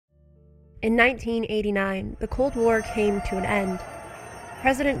In 1989, the Cold War came to an end.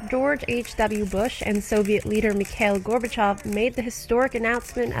 President George H.W. Bush and Soviet leader Mikhail Gorbachev made the historic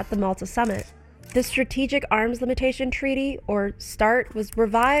announcement at the Malta summit. The Strategic Arms Limitation Treaty, or START, was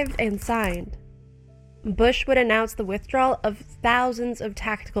revived and signed. Bush would announce the withdrawal of thousands of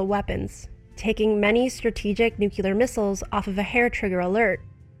tactical weapons, taking many strategic nuclear missiles off of a hair-trigger alert.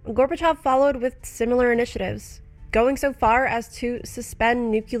 Gorbachev followed with similar initiatives, going so far as to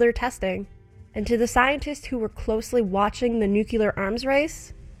suspend nuclear testing. And to the scientists who were closely watching the nuclear arms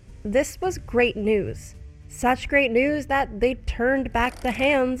race, this was great news. Such great news that they turned back the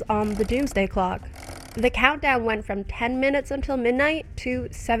hands on the Doomsday Clock. The countdown went from 10 minutes until midnight to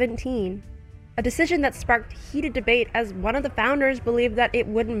 17. A decision that sparked heated debate as one of the founders believed that it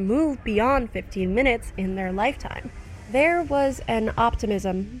wouldn't move beyond 15 minutes in their lifetime. There was an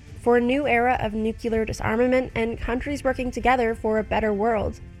optimism for a new era of nuclear disarmament and countries working together for a better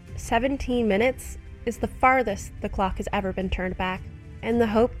world. 17 minutes is the farthest the clock has ever been turned back, and the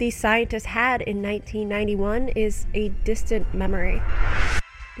hope these scientists had in 1991 is a distant memory.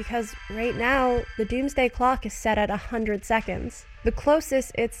 Because right now, the Doomsday Clock is set at 100 seconds, the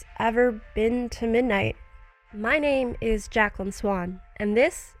closest it's ever been to midnight. My name is Jacqueline Swan, and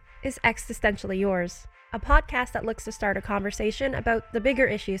this is Existentially Yours, a podcast that looks to start a conversation about the bigger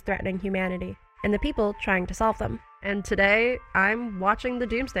issues threatening humanity and the people trying to solve them. And today, I'm watching the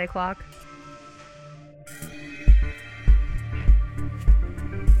Doomsday Clock.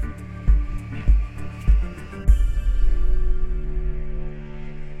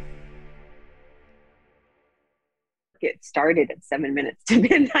 It started at 7 minutes to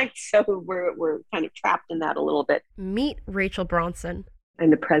midnight, so we're kind of trapped in that a little bit. Meet Rachel Bronson.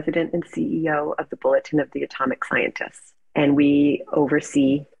 I'm the president and CEO of the Bulletin of the Atomic Scientists, and we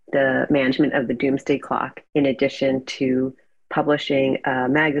oversee the management of the Doomsday Clock, in addition to publishing a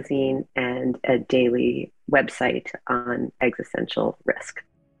magazine and a daily website on existential risk.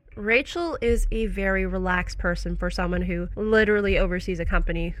 Rachel is a very relaxed person for someone who literally oversees a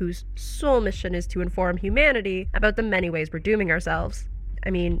company whose sole mission is to inform humanity about the many ways we're dooming ourselves. I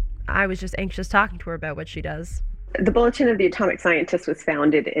mean, I was just anxious talking to her about what she does. The Bulletin of the Atomic Scientists was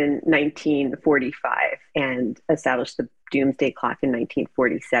founded in 1945 and established the Doomsday Clock in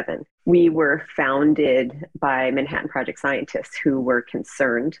 1947. We were founded by Manhattan Project scientists who were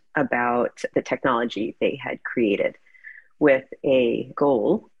concerned about the technology they had created, with a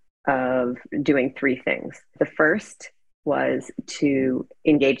goal of doing three things. The first was to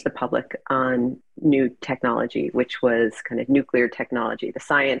engage the public on new technology, which was kind of nuclear technology, the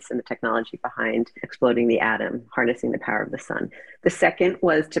science and the technology behind exploding the atom, harnessing the power of the sun. The second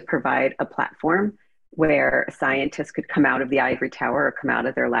was to provide a platform where scientists could come out of the ivory tower or come out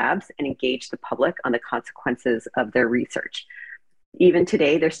of their labs and engage the public on the consequences of their research. Even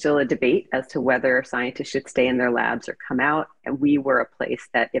today, there's still a debate as to whether scientists should stay in their labs or come out. And we were a place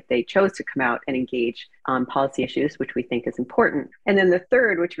that if they chose to come out and engage on policy issues, which we think is important. And then the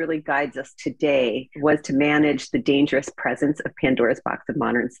third, which really guides us today, was to manage the dangerous presence of Pandora's box of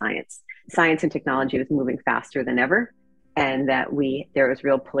modern science. Science and technology was moving faster than ever, and that there was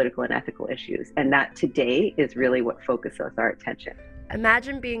real political and ethical issues. And that today is really what focuses our attention.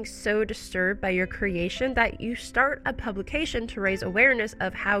 Imagine being so disturbed by your creation that you start a publication to raise awareness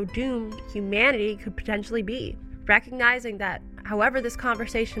of how doomed humanity could potentially be. Recognizing that however this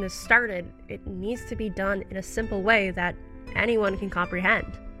conversation is started, it needs to be done in a simple way that anyone can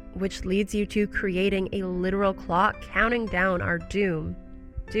comprehend, which leads you to creating a literal clock counting down our doom.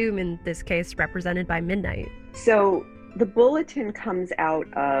 Doom, in this case, represented by midnight. So the bulletin comes out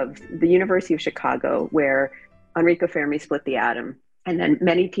of the University of Chicago, where Enrico Fermi split the atom. And then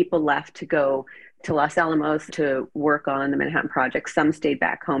many people left to go to Los Alamos to work on the Manhattan Project. Some stayed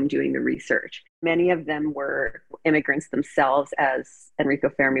back home doing the research. Many of them were immigrants themselves, as Enrico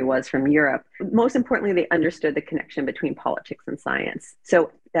Fermi was from Europe. Most importantly, they understood the connection between politics and science.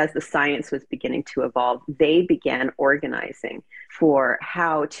 So as the science was beginning to evolve, they began organizing for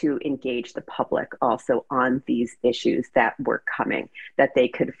how to engage the public also on these issues that were coming, that they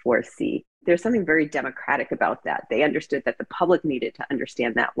could foresee. There's something very democratic about that. They understood that the public needed to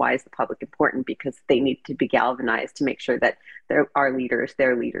understand that. Why is the public important? Because they need to be galvanized to make sure that their leaders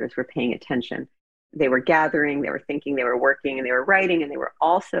were paying attention. They were gathering, they were thinking, they were working, and they were writing, and they were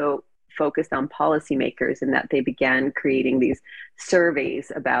also focused on policymakers, in that they began creating these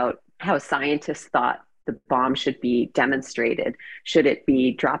surveys about how scientists thought the bomb should be demonstrated. Should it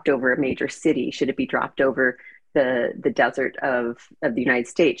be dropped over a major city? Should it be dropped over the desert of the United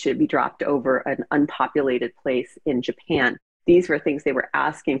States? Should it be dropped over an unpopulated place in Japan? These were things they were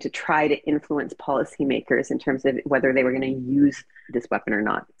asking to try to influence policymakers in terms of whether they were going to use this weapon or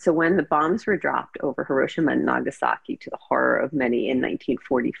not. So when the bombs were dropped over Hiroshima and Nagasaki, to the horror of many, in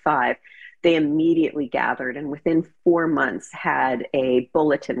 1945, they immediately gathered and within 4 months had a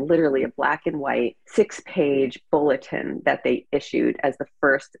bulletin, literally a black and white 6-page bulletin that they issued as the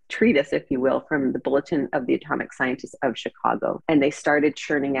first treatise, if you will, from the Bulletin of the Atomic Scientists of Chicago. And they started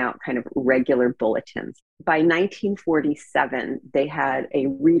churning out kind of regular bulletins. By 1947, they had a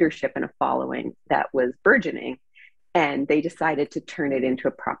readership and a following that was burgeoning, and they decided to turn it into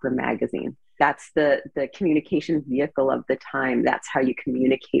a proper magazine. That's the communication vehicle of the time. That's how you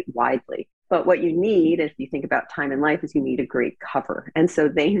communicate widely. But what you need, if you think about time in life, is you need a great cover. And so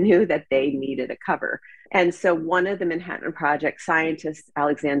they knew that they needed a cover. And so one of the Manhattan Project scientists,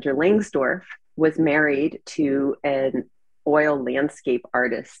 Alexander Langsdorff, was married to an oil landscape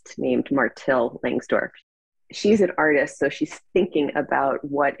artist named Martil Langsdorff. She's an artist, so she's thinking about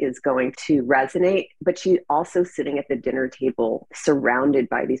what is going to resonate, but she's also sitting at the dinner table surrounded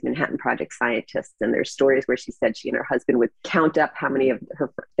by these Manhattan Project scientists. And there's stories where she said she and her husband would count up how many of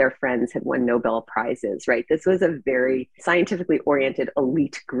their friends had won Nobel Prizes, right? This was a very scientifically oriented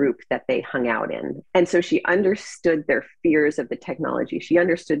elite group that they hung out in. And so she understood their fears of the technology. She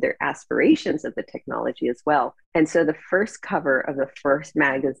understood their aspirations of the technology as well. And so the first cover of the first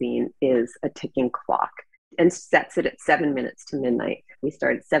magazine is a ticking clock, and sets it at 7 minutes to midnight. We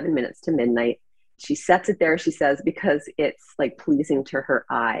start at 7 minutes to midnight. She sets it there, she says, because it's like pleasing to her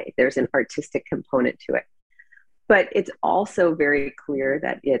eye. There's an artistic component to it. But it's also very clear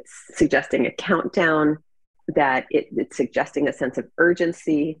that it's suggesting a countdown, that it's suggesting a sense of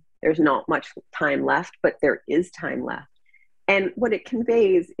urgency. There's not much time left, but there is time left. And what it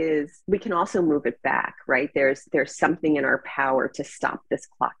conveys is we can also move it back, right? There's something in our power to stop this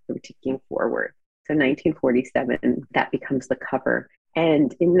clock from ticking forward. So 1947, that becomes the cover.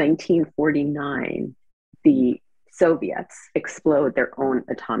 And in 1949, the Soviets explode their own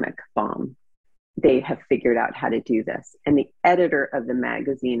atomic bomb. They have figured out how to do this. And the editor of the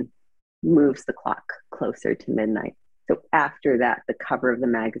magazine moves the clock closer to midnight. So after that, the cover of the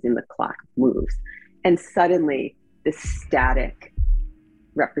magazine, the clock moves. And suddenly, this static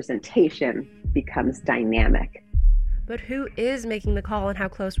representation becomes dynamic. But who is making the call on how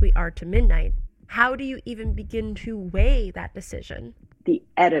close we are to midnight? How do you even begin to weigh that decision? The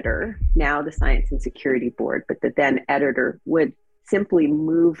editor, now the Science and Security Board, but the then editor, would simply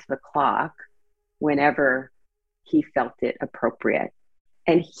move the clock whenever he felt it appropriate.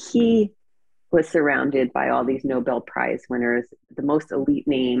 And he was surrounded by all these Nobel Prize winners, the most elite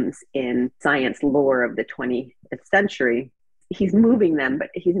names in science lore of the 20th century. He's moving them, but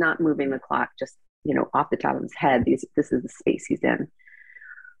he's not moving the clock just, off the top of his head. This is the space he's in.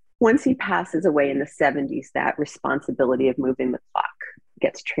 Once he passes away in the 70s, that responsibility of moving the clock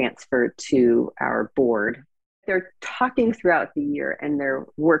gets transferred to our board. They're talking throughout the year and they're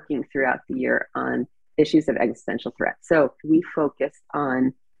working throughout the year on issues of existential threat. So we focus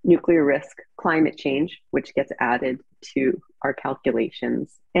on nuclear risk, climate change, which gets added to our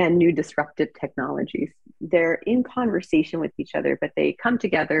calculations, and new disruptive technologies. They're in conversation with each other, but they come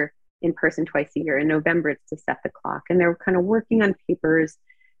together in person twice a year. In November, it's to set the clock. And they're kind of working on papers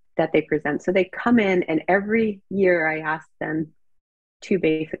that they present. So they come in, and every year I ask them 2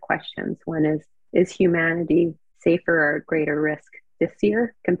 basic questions. One is humanity safer or at greater risk this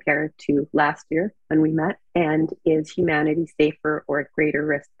year compared to last year when we met? And is humanity safer or at greater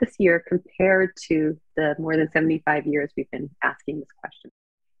risk this year compared to the more than 75 years we've been asking this question?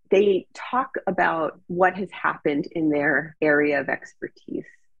 They talk about what has happened in their area of expertise.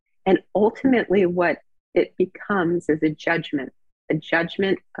 And ultimately what it becomes is a judgment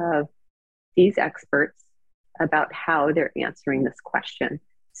of these experts about how they're answering this question.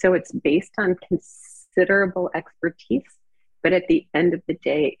 So it's based on considerable expertise, but at the end of the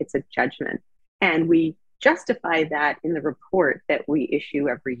day, it's a judgment. And we justify that in the report that we issue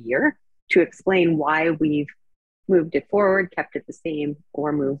every year to explain why we've moved it forward, kept it the same,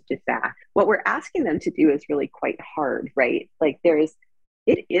 or moved it back. What we're asking them to do is really quite hard, right?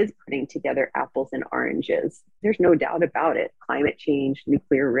 It is putting together apples and oranges. There's no doubt about it. Climate change,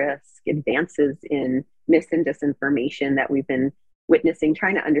 nuclear risk, advances in mis and disinformation that we've been witnessing,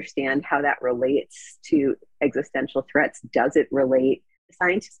 trying to understand how that relates to existential threats. Does it relate?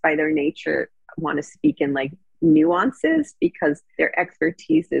 Scientists, by their nature, want to speak in nuances because their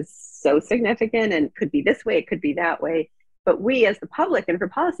expertise is so significant and could be this way, it could be that way. But we as the public and for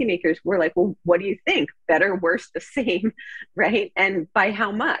policymakers, we're like, well, what do you think? Better, worse, the same, right? And by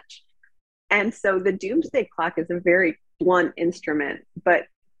how much? And so the doomsday clock is a very blunt instrument, but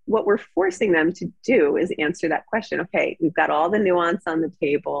what we're forcing them to do is answer that question. Okay, we've got all the nuance on the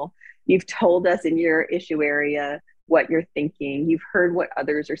table. You've told us in your issue area what you're thinking. You've heard what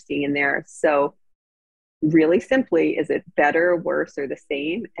others are seeing in there. So really simply, is it better, worse, or the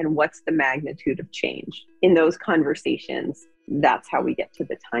same? And what's the magnitude of change? In those conversations, that's how we get to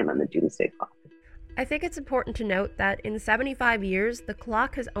the time on the doomsday clock. I think it's important to note that in 75 years, the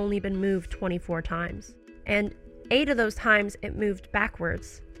clock has only been moved 24 times. And 8 of those times it moved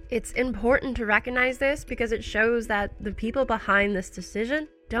backwards. It's important to recognize this because it shows that the people behind this decision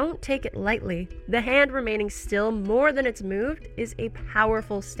don't take it lightly. The hand remaining still more than it's moved is a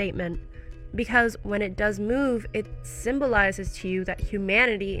powerful statement. Because when it does move, it symbolizes to you that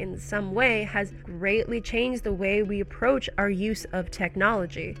humanity in some way has greatly changed the way we approach our use of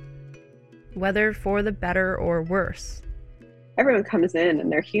technology, whether for the better or worse. Everyone comes in and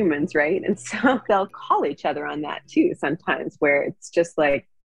they're humans, right? And so they'll call each other on that too sometimes, where it's just like,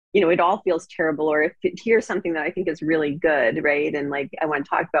 it all feels terrible, or if it hears something that I think is really good, right? And like, I want to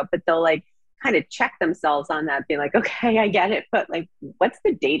talk about, but they'll like kind of check themselves on that, being like, okay, I get it, but like, what's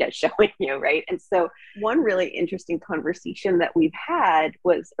the data showing you, right? And so one really interesting conversation that we've had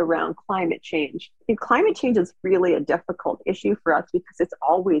was around climate change. And climate change is really a difficult issue for us because it's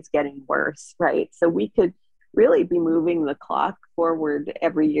always getting worse, right? So we could really be moving the clock forward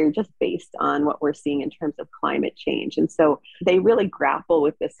every year just based on what we're seeing in terms of climate change. And so they really grapple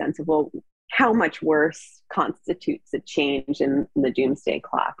with this sense of, well, how much worse constitutes a change in the doomsday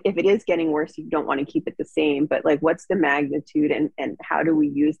clock? If it is getting worse, you don't want to keep it the same, but like, what's the magnitude and how do we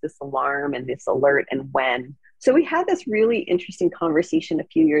use this alarm and this alert and when? So we had this really interesting conversation a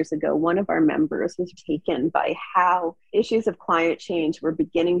few years ago. One of our members was taken by how issues of climate change were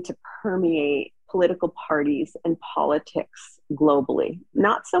beginning to permeate political parties and politics globally.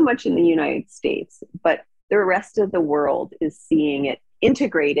 Not so much in the United States, but the rest of the world is seeing it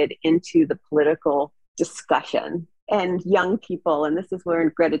integrated into the political discussion. And young people, and this is where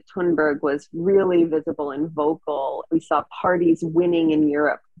Greta Thunberg was really visible and vocal. We saw parties winning in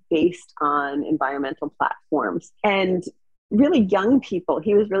Europe based on environmental platforms. And really young people,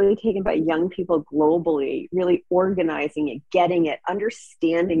 he was really taken by young people globally, really organizing it, getting it,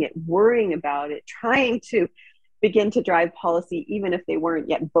 understanding it, worrying about it, trying to begin to drive policy, even if they weren't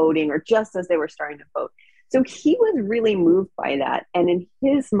yet voting or just as they were starting to vote. So he was really moved by that. And in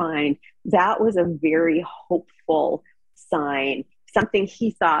his mind, that was a very hopeful sign, something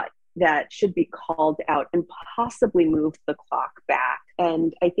he thought that should be called out and possibly move the clock back.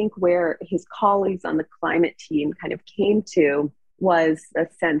 And I think where his colleagues on the climate team kind of came to was a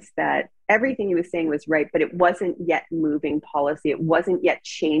sense that everything he was saying was right, but it wasn't yet moving policy. It wasn't yet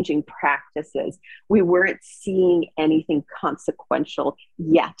changing practices. We weren't seeing anything consequential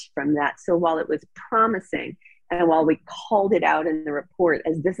yet from that. So while it was promising, and while we called it out in the report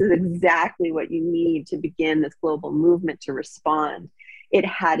as this is exactly what you need to begin this global movement to respond, it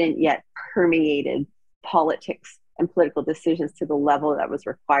hadn't yet permeated politics and political decisions to the level that was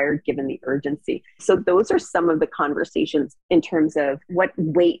required given the urgency. So those are some of the conversations in terms of what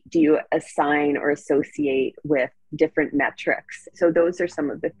weight do you assign or associate with different metrics. So those are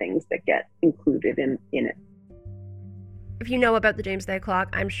some of the things that get included in it. If you know about the doomsday clock,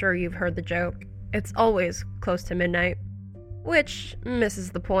 I'm sure you've heard the joke. It's always close to midnight, which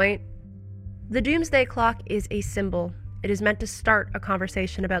misses the point. The doomsday clock is a symbol. It is meant to start a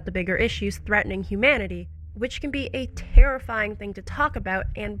conversation about the bigger issues threatening humanity, which can be a terrifying thing to talk about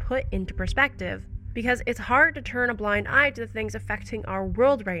and put into perspective, because it's hard to turn a blind eye to the things affecting our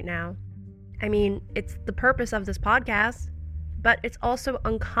world right now. I mean, it's the purpose of this podcast, but it's also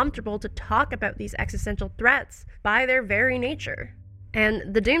uncomfortable to talk about these existential threats by their very nature.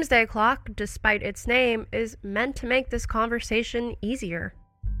 And the doomsday clock, despite its name, is meant to make this conversation easier.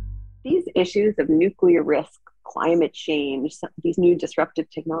 These issues of nuclear risk, climate change, these new disruptive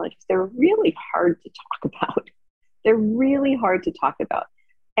technologies, they're really hard to talk about. They're really hard to talk about.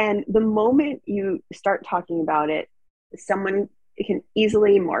 And the moment you start talking about it, someone can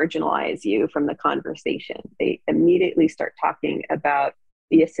easily marginalize you from the conversation. They immediately start talking about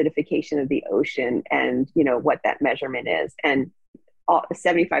the acidification of the ocean and, what that measurement is. And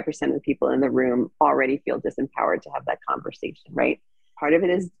 75% of the people in the room already feel disempowered to have that conversation, right? Part of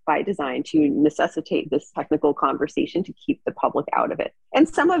it is by design to necessitate this technical conversation to keep the public out of it. And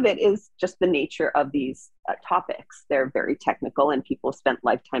some of it is just the nature of these topics. They're very technical and people spent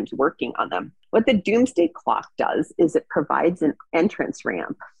lifetimes working on them. What the doomsday clock does is it provides an entrance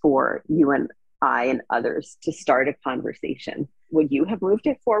ramp for you and I and others to start a conversation. Would you have moved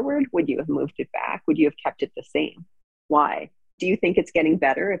it forward? Would you have moved it back? Would you have kept it the same? Why? Do you think it's getting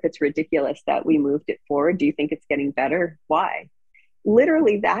better if it's ridiculous that we moved it forward? Do you think it's getting better? Why?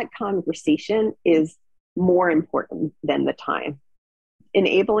 literally that conversation is more important than the time.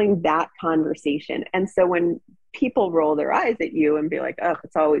 Enabling that conversation. And so when people roll their eyes at you and be like, oh,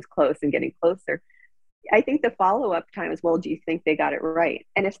 it's always close and getting closer, I think the follow-up time is, well, do you think they got it right?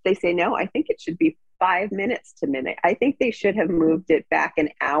 And if they say no, I think it should be 5 minutes to midnight. I think they should have moved it back an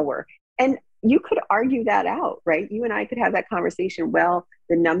hour. And you could argue that out, right? You and I could have that conversation. Well,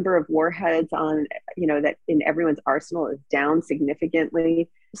 the number of warheads on, that in everyone's arsenal is down significantly.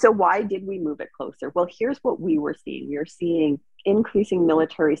 So why did we move it closer? Well, here's what we were seeing. We were seeing increasing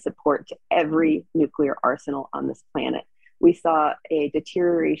military support to every nuclear arsenal on this planet. We saw a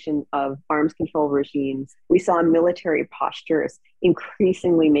deterioration of arms control regimes. We saw military postures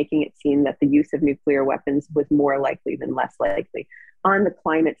increasingly making it seem that the use of nuclear weapons was more likely than less likely. On the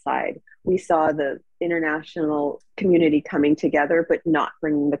climate side, we saw the international community coming together, but not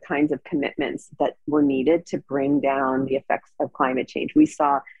bringing the kinds of commitments that were needed to bring down the effects of climate change. We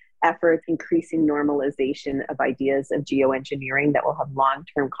saw efforts increasing normalization of ideas of geoengineering that will have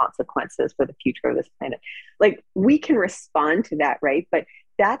long-term consequences for the future of this planet. Like, we can respond to that, right? But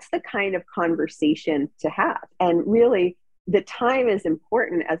that's the kind of conversation to have. And really, the time is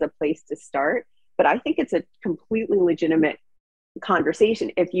important as a place to start, but I think it's a completely legitimate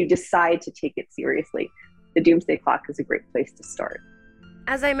conversation if you decide to take it seriously. The Doomsday Clock is a great place to start.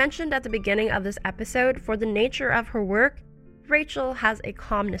 As I mentioned at the beginning of this episode, for the nature of her work, Rachel has a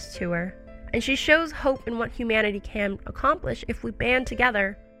calmness to her, and she shows hope in what humanity can accomplish if we band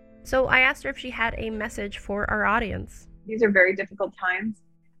together. So I asked her if she had a message for our audience. These are very difficult times,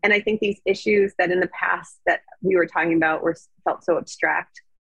 and I think these issues that in the past that we were talking about felt so abstract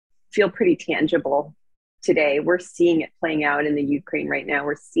feel pretty tangible today. We're seeing it playing out in the Ukraine right now.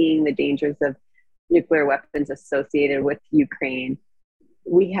 We're seeing the dangers of nuclear weapons associated with Ukraine.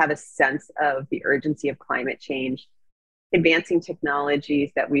 We have a sense of the urgency of climate change. Advancing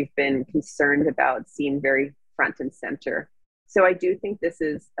technologies that we've been concerned about seem very front and center. So I do think this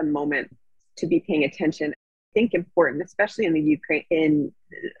is a moment to be paying attention. I think important, especially in the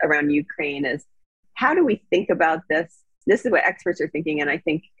around Ukraine, is how do we think about this? This is what experts are thinking, and I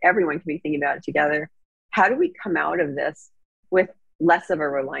think everyone can be thinking about it together. How do we come out of this with less of a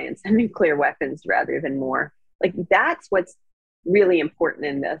reliance on nuclear weapons rather than more? Like, that's what's really important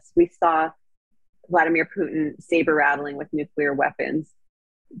in this. We saw Vladimir Putin saber rattling with nuclear weapons.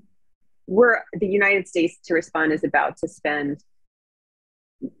 The United States, to respond, is about to spend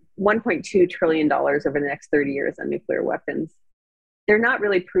 $1.2 trillion over the next 30 years on nuclear weapons. They're not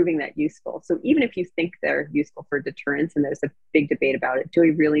really proving that useful. So even if you think they're useful for deterrence, and there's a big debate about it, do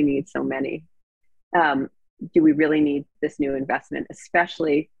we really need so many? Do we really need this new investment,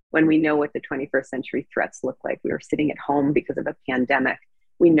 especially when we know what the 21st century threats look like? We were sitting at home because of a pandemic.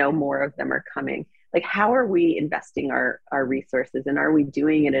 We know more of them are coming. Like, how are we investing our resources, and are we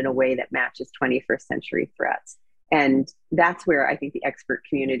doing it in a way that matches 21st century threats? And that's where I think the expert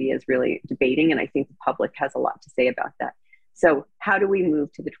community is really debating, and I think the public has a lot to say about that. So how do we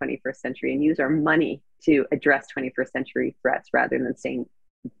move to the 21st century and use our money to address 21st century threats rather than staying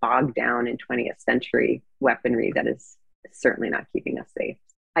bogged down in 20th century weaponry that is certainly not keeping us safe?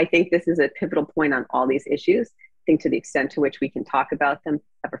 I think this is a pivotal point on all these issues. I think to the extent to which we can talk about them,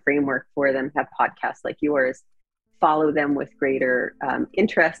 have a framework for them, have podcasts like yours, follow them with greater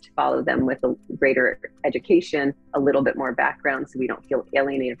interest, follow them with a greater education, a little bit more background so we don't feel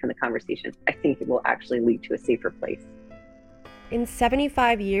alienated from the conversation, I think it will actually lead to a safer place. In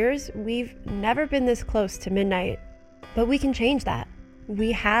 75 years, we've never been this close to midnight, but we can change that.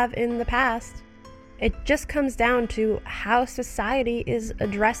 We have in the past. It just comes down to how society is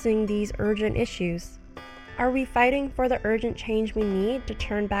addressing these urgent issues. Are we fighting for the urgent change we need to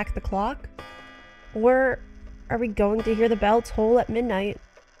turn back the clock? Or are we going to hear the bell toll at midnight?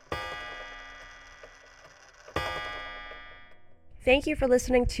 Thank you for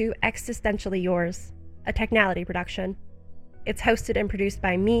listening to Existentially Yours, a Technality production. It's hosted and produced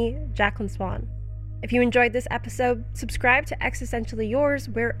by me, Jacqueline Swan. If you enjoyed this episode, subscribe to Existentially Yours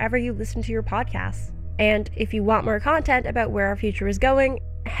wherever you listen to your podcasts. And if you want more content about where our future is going,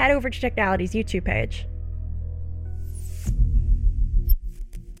 head over to Technality's YouTube page.